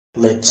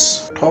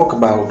Let's talk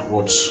about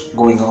what's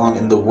going on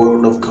in the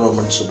world of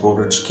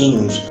government-supported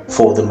schemes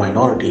for the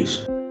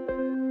minorities.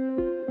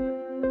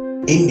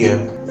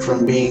 India,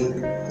 from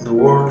being the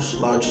world's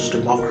largest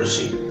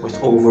democracy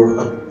with over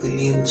 1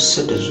 billion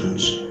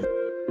citizens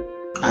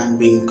and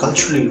being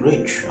culturally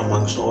rich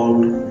amongst all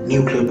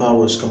nuclear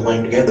powers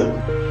combined together,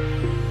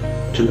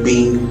 to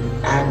being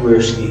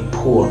adversely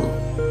poor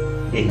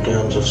in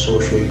terms of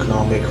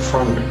socio-economic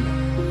front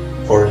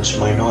for its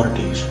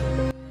minorities.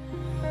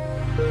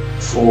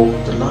 For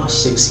the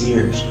last 6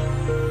 years,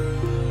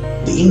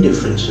 the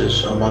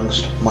indifferences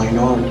amongst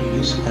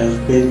minorities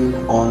have been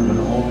on an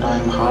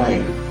all-time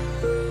high.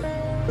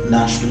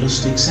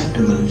 Nationalistic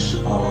sentiments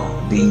are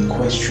being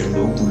questioned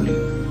openly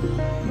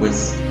with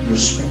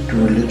respect to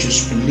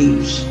religious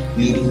beliefs,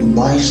 leading to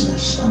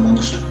biasness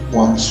amongst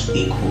one's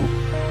equal.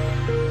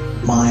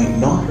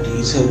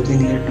 Minorities have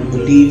been led to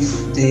believe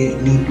they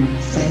need to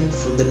fend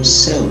for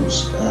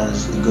themselves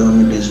as the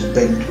government is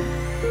bent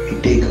to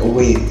take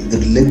away the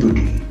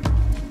liberty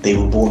they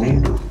were born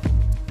into.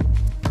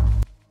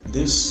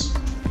 This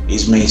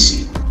is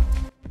Macy,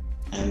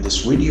 and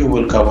this video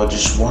will cover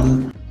just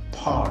one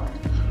part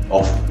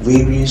of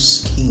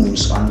various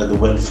schemes under the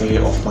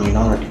welfare of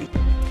minority,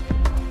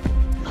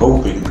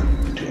 hoping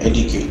to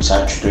educate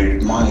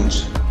saturated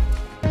minds,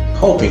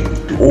 hoping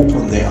to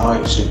open their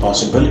eyes to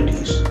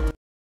possibilities.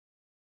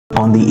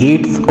 On the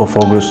 8th of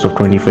August of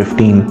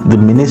 2015, the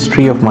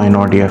Ministry of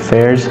Minority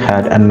Affairs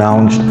had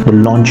announced the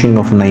launching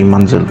of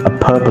Manzil, a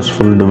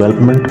purposeful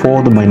development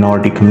for the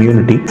minority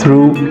community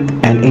through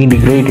an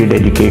integrated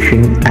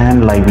education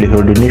and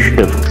livelihood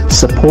initiative.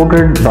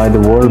 Supported by the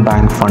World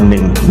Bank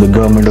funding, the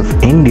Government of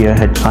India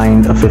had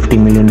signed a $50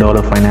 million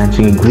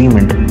financing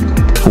agreement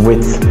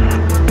with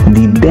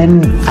the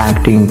then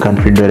acting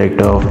country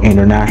director of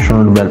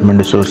International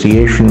Development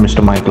Association,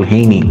 Mr. Michael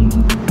Haney,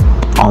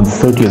 on the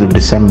 30th of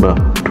December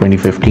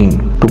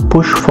 2015 to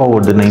push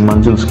forward the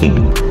Manzil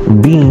scheme.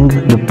 Being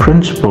the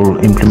principal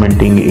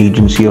implementing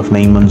agency of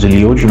Manzil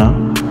Yojana,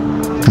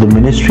 the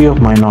Ministry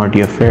of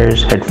Minority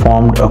Affairs had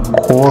formed a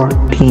core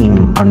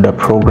team under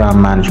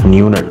Program Management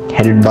Unit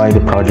headed by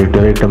the project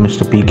director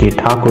Mr. P.K.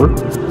 Thakur,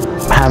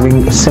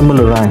 having a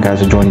similar rank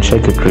as a joint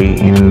secretary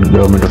in the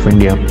Government of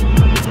India,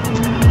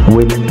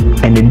 with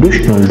an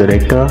additional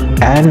director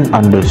and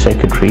under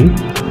secretary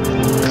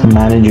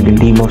managing a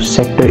team of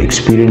sector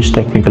experienced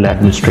technical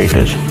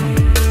administrators.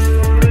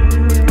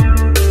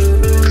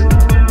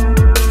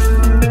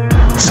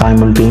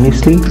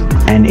 Simultaneously,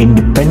 an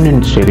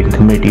independent steering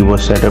committee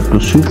was set up to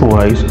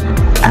supervise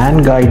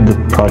and guide the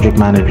project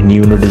management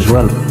unit as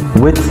well.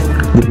 With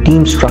the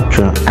team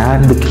structure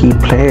and the key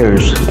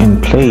players in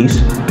place,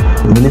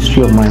 the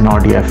Ministry of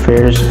Minority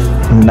Affairs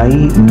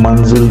Nayi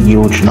Manzil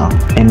Yojana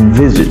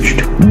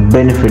envisaged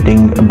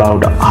benefiting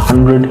about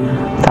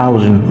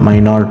 100,000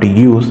 minority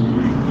youth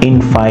in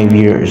 5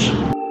 years.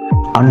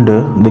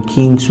 Under the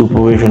keen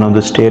supervision of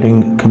the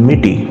steering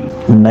committee,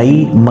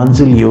 Nayi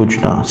Manzil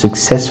Yojana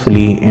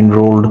successfully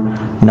enrolled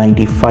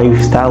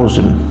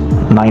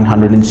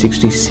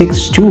 95,966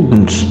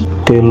 students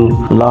till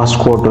last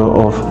quarter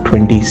of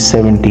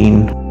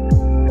 2017,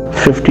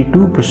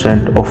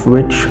 52% of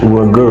which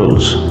were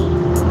girls.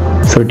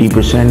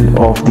 30%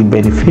 of the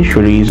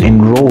beneficiaries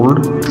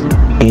enrolled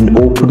in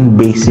open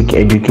basic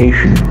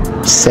education.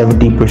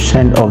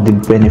 70% of the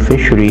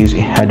beneficiaries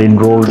had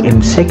enrolled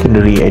in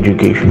secondary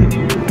education.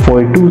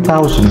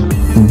 42,000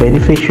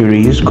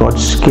 beneficiaries got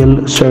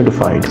skill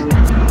certified.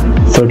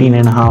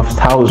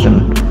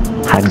 13,500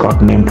 had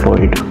gotten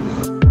employed.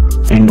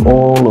 And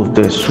all of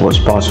this was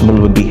possible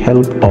with the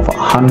help of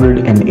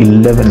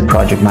 111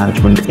 project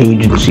management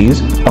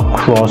agencies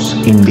across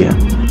India.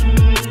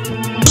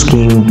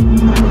 Scheme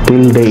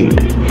till date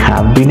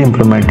have been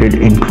implemented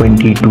in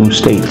 22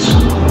 states.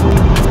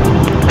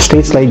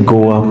 States like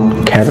Goa,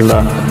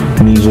 Kerala,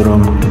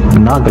 Mizoram,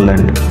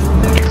 Nagaland,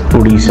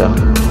 Odisha,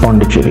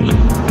 Pondicherry,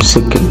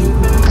 Sikkim,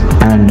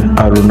 and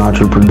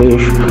Arunachal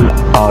Pradesh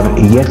are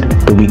yet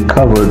to be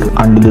covered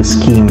under the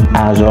scheme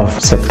as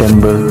of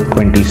September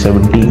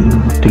 2017.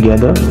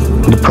 Together,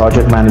 the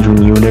project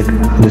management unit,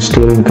 the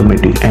steering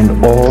committee, and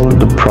all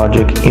the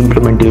project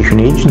implementation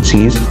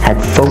agencies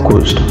had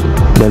focused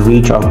their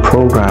reach out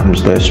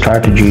programs, their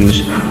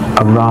strategies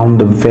around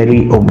the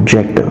very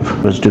objective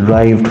was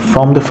derived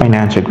from the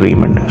finance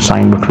agreement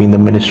signed between the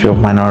Ministry of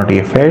Minority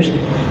Affairs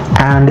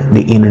and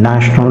the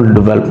International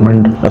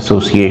Development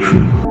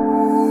Association.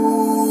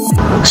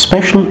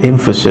 Special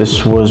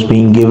emphasis was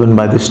being given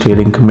by the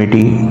steering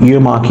committee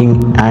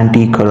earmarking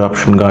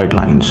anti-corruption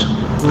guidelines.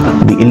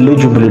 The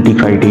eligibility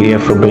criteria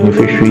for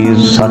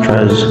beneficiaries such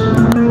as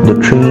the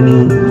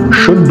trainee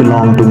should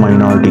belong to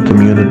minority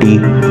community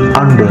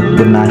under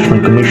the National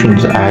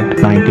Commissions Act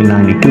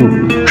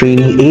 1992.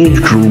 Trainee age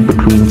group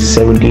between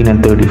 17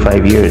 and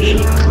 35 years.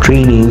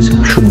 Trainees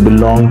should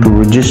belong to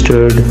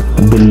registered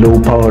below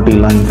poverty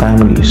line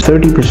families.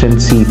 30%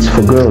 seats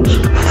for girls.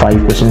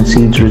 5%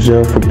 seats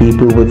reserved for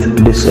people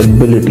with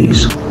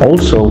disabilities.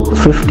 Also,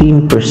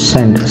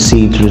 15%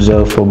 seats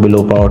reserved for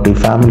below poverty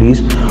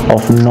families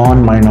of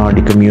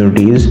non-minority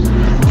communities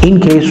In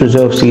case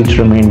reserved seats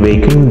remain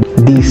vacant,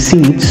 these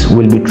seats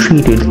will be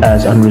treated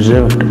as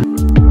unreserved.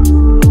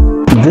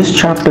 This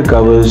chapter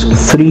covers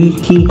three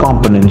key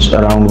components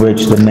around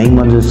which the Nayi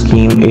Manzil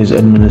scheme is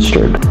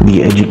administered: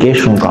 the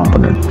educational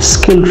component,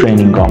 skill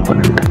training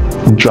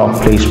component,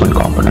 job placement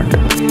component.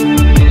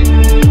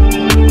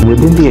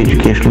 Within the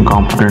educational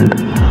component,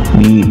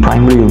 the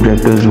primary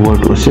objectives were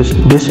to assist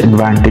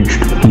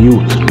disadvantaged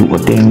youth to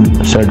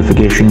attain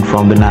certification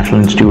from the National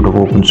Institute of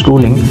Open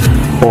Schooling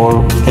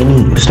or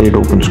any state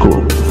open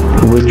school,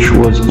 which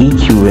was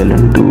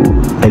equivalent to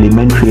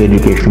elementary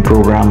education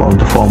program of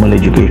the formal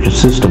education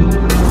system.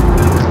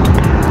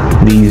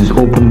 These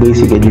open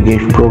basic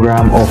education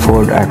program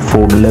offered at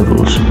 4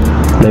 levels: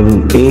 level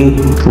A,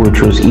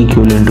 which was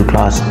equivalent to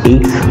class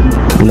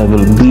 8th,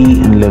 level B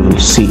and level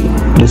C.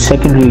 The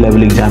secondary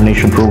level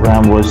examination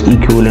program was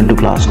equivalent to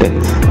class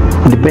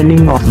 10th.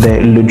 Depending on their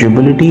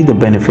eligibility, the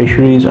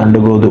beneficiaries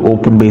undergo the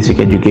open basic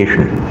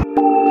education.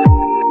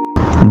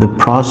 The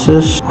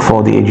process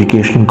for the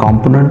education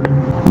component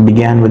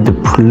began with the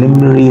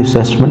preliminary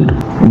assessment,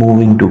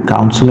 moving to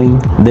counseling,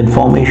 then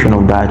formation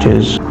of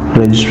batches,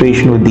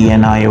 registration with the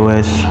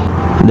NIOS,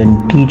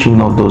 then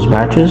teaching of those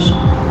batches,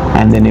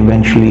 and then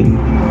eventually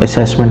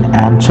assessment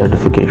and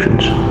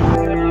certifications.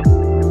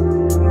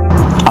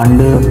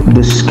 Under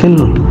the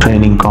skill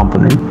training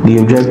component, the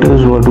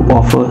objectives were to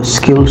offer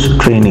skills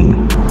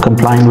training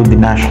complying with the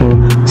National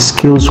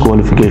Skills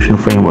Qualification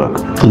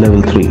Framework,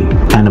 level 3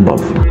 and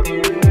above.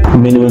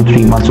 Minimum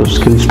 3 months of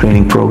skills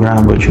training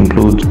program, which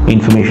includes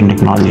information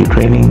technology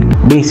training,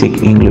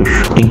 basic English,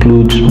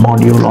 includes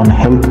module on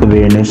health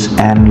awareness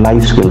and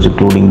life skills,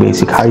 including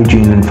basic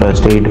hygiene and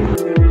first aid.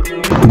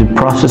 The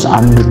process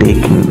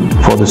undertaken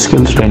for the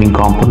skills training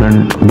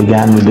component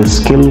began with the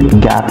skill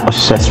gap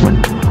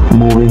assessment,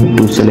 moving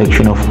to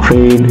selection of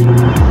trade,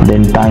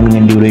 then timing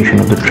and duration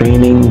of the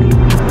training,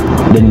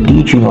 then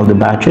teaching of the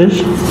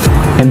batches,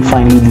 and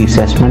finally the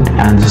assessment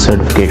and the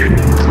certification.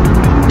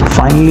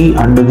 Finally,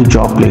 under the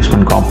job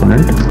placement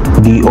component,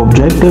 the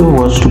objective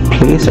was to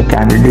place a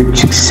candidate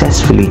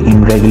successfully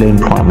in regular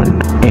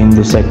employment in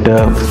the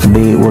sector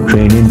they were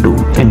trained into,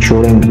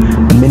 ensuring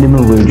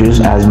minimum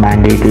wages as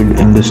mandated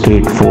in the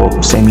state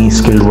for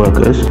semi-skilled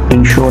workers,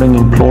 ensuring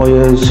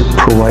employers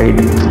provide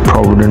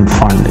provident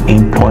fund,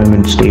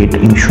 employment state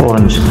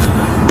insurance,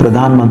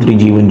 Pradhan Mantri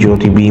Jeevan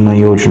Jyoti Bima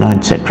Yojana,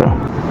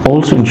 etc.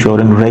 Also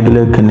ensuring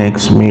regular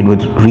connects made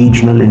with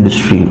regional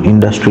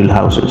industrial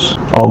houses,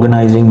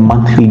 organizing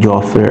monthly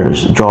job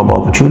fairs, job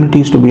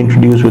opportunities to be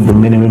introduced with the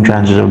minimum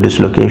chances of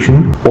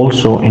dislocation,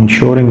 also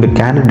ensuring the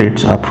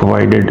candidates are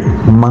provided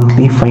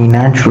monthly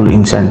financial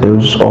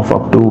incentives of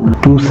up to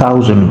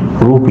 2,000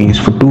 rupees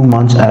for 2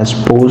 months as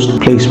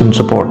post-placement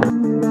support.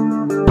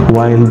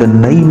 While the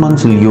Nayi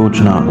Manzil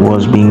Yojana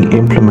was being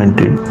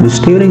implemented, the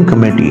steering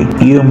committee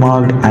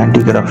earmarked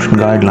anti-corruption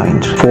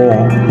guidelines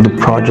for the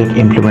project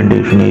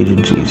implementation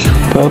agencies.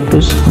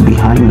 Purpose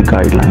behind the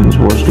guidelines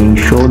was to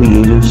ensure the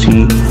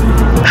agency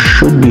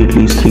should be at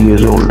least 3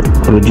 years old,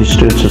 a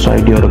registered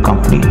society or a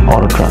company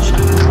or a trust,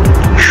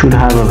 should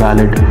have a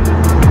valid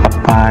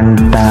PAN,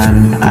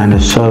 TAN and a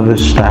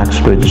service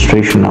tax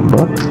registration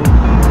number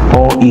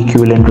or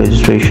equivalent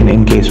registration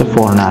in case of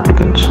foreign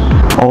applicants.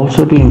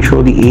 Also, to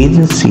ensure the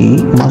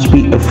agency must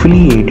be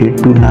affiliated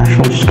to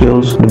National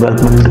Skills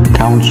Development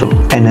Council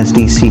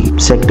 (NSDC),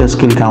 Sector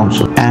Skill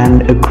Council,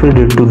 and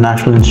accredited to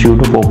National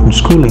Institute of Open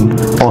Schooling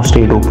or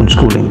State Open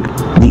Schooling.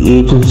 The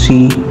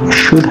agency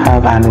should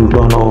have annual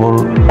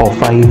turnover of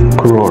 5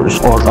 crores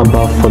or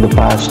above for the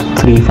past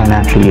 3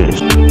 financial years.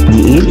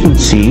 The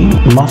agency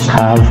must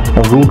have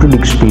a rooted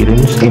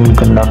experience in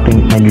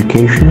conducting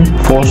education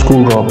for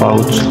school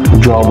dropouts,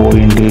 job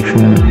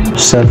orientation,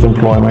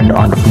 self-employment,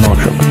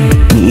 entrepreneurship.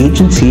 The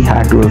agency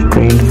had to have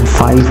trained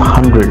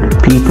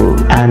 500 people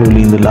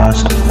annually in the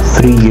last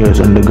 3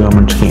 years under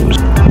government schemes.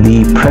 The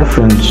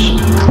preference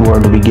were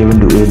to be given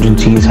to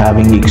agencies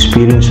having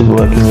experience in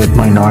working with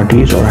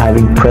minorities or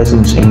having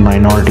presence in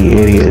minority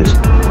areas.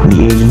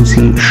 The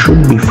agency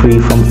should be free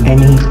from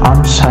any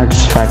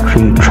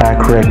unsatisfactory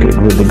track record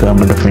with the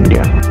Government of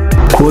India,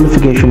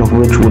 qualification of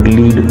which would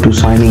lead to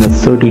signing a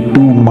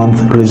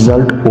 32-month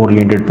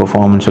result-oriented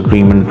performance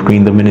agreement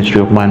between the Ministry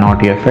of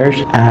Minority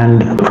Affairs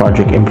and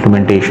Project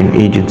Implementation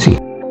Agency.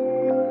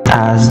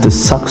 As the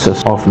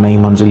success of Nayi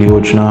Manzil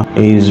Yojana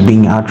is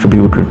being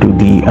attributed to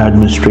the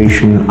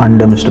administration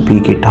under Mr.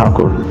 P.K.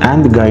 Thakur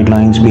and the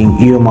guidelines being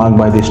earmarked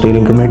by the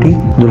steering committee,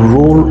 the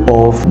role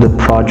of the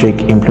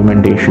project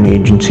implementation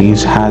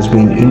agencies has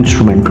been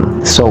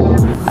instrumental. So,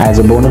 as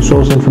a bonus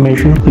source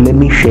information, let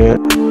me share